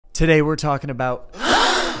Today we're talking about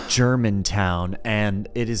Germantown, and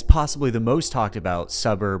it is possibly the most talked about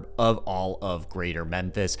suburb of all of Greater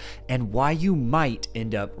Memphis, and why you might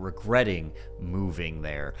end up regretting moving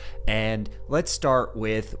there. And let's start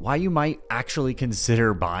with why you might actually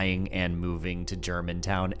consider buying and moving to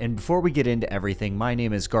Germantown. And before we get into everything, my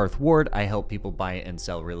name is Garth Ward. I help people buy and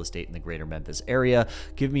sell real estate in the Greater Memphis area.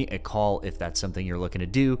 Give me a call if that's something you're looking to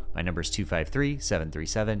do. My number is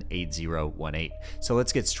 253-737-8018. So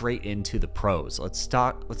let's get straight into the pros. Let's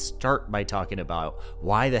start by talking about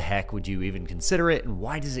why the heck would you even consider it, and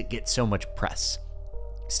why does it get so much press?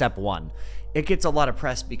 Step one, it gets a lot of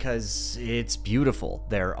press because it's beautiful.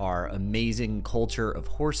 There are amazing culture of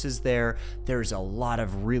horses there. There's a lot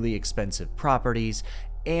of really expensive properties,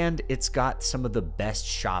 and it's got some of the best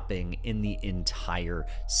shopping in the entire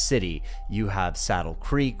city. You have Saddle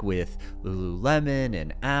Creek with Lululemon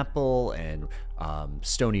and Apple and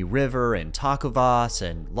Stony River and Takovas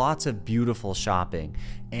and lots of beautiful shopping.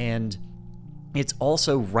 And it's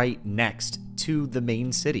also right next to the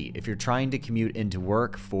main city. If you're trying to commute into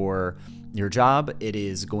work for your job, it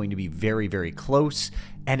is going to be very, very close.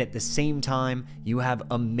 And at the same time, you have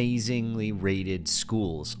amazingly rated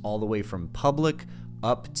schools, all the way from public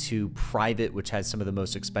up to private, which has some of the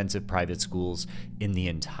most expensive private schools in the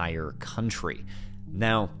entire country.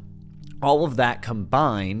 Now, all of that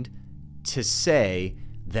combined to say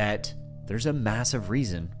that there's a massive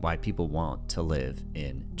reason why people want to live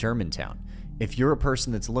in Germantown. If you're a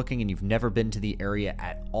person that's looking and you've never been to the area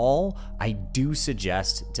at all, I do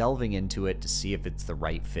suggest delving into it to see if it's the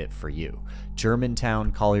right fit for you.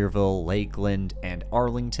 Germantown, Collierville, Lakeland, and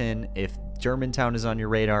Arlington, if Germantown is on your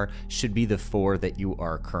radar, should be the four that you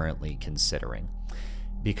are currently considering,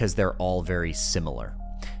 because they're all very similar.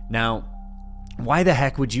 Now, why the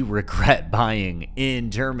heck would you regret buying in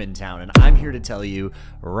Germantown? And I'm here to tell you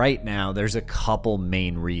right now, there's a couple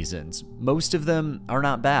main reasons. Most of them are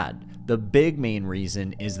not bad. The big main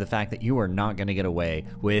reason is the fact that you are not going to get away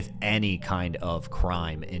with any kind of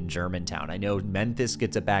crime in Germantown. I know Memphis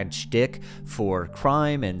gets a bad shtick for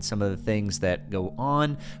crime and some of the things that go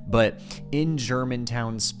on, but in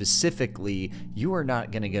Germantown specifically, you are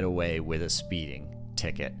not going to get away with a speeding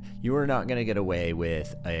ticket. You are not going to get away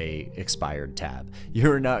with a expired tab.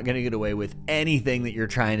 You're not going to get away with anything that you're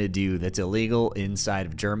trying to do that's illegal inside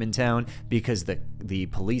of Germantown, because the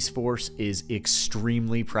police force is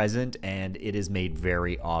extremely present, and it is made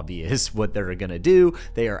very obvious what they're going to do.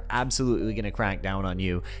 They are absolutely going to crack down on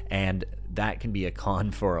you, and that can be a con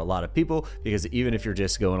for a lot of people, because even if you're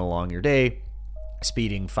just going along your day,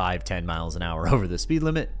 speeding 5-10 miles an hour over the speed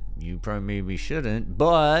limit, you probably maybe shouldn't,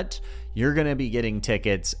 but you're going to be getting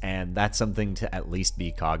tickets, and that's something to at least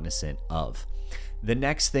be cognizant of. The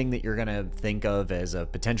next thing that you're going to think of as a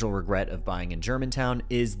potential regret of buying in Germantown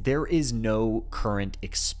is there is no current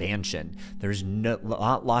expansion. There's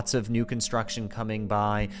lots of new construction coming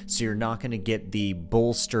by, so you're not going to get the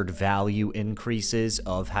bolstered value increases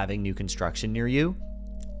of having new construction near you.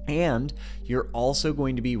 And you're also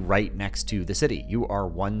going to be right next to the city. You are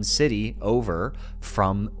one city over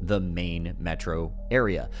from the main metro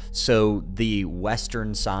area. So the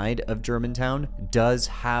western side of Germantown does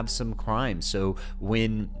have some crime. So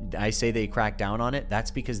when I say they crack down on it, that's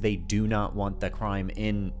because they do not want the crime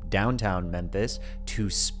in downtown Memphis to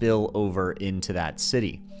spill over into that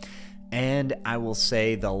city. And I will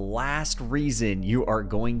say the last reason you are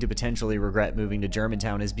going to potentially regret moving to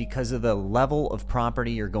Germantown is because of the level of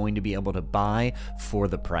property you're going to be able to buy for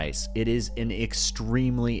the price. It is an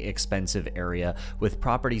extremely expensive area, with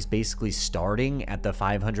properties basically starting at the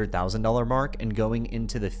 $500,000 mark and going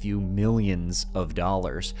into the few millions of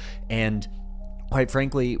dollars. And quite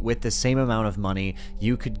frankly, with the same amount of money,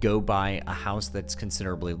 you could go buy a house that's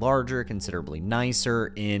considerably larger, considerably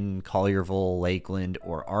nicer in Collierville, Lakeland,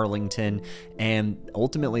 or Arlington. And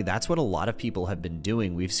ultimately, that's what a lot of people have been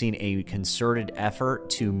doing. We've seen a concerted effort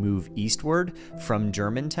to move eastward from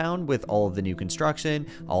Germantown with all of the new construction,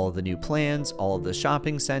 all of the new plans, all of the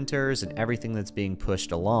shopping centers, and everything that's being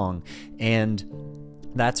pushed along. And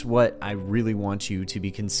that's what I really want you to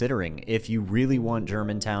be considering. If you really want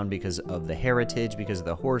Germantown because of the heritage, because of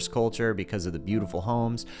the horse culture, because of the beautiful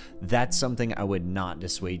homes, that's something I would not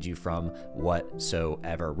dissuade you from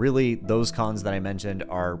whatsoever. Really, those cons that I mentioned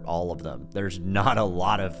are all of them. There's not a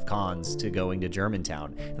lot of cons to going to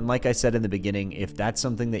Germantown. And like I said in the beginning, if that's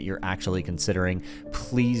something that you're actually considering,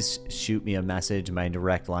 please shoot me a message. My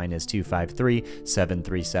direct line is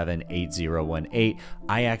 253-737-8018.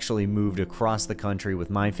 I actually moved across the country with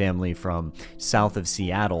my family from south of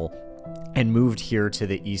Seattle and moved here to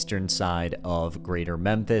the eastern side of greater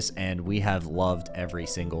Memphis, and we have loved every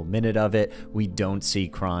single minute of it. We don't see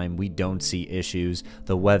crime, we don't see issues,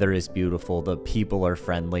 the weather is beautiful, the people are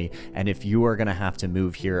friendly, and if you are gonna have to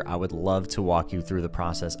move here, I would love to walk you through the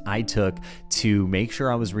process I took to make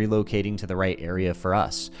sure I was relocating to the right area for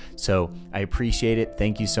us. So I appreciate it.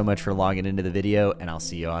 Thank you so much for logging into the video, and I'll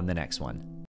see you on the next one.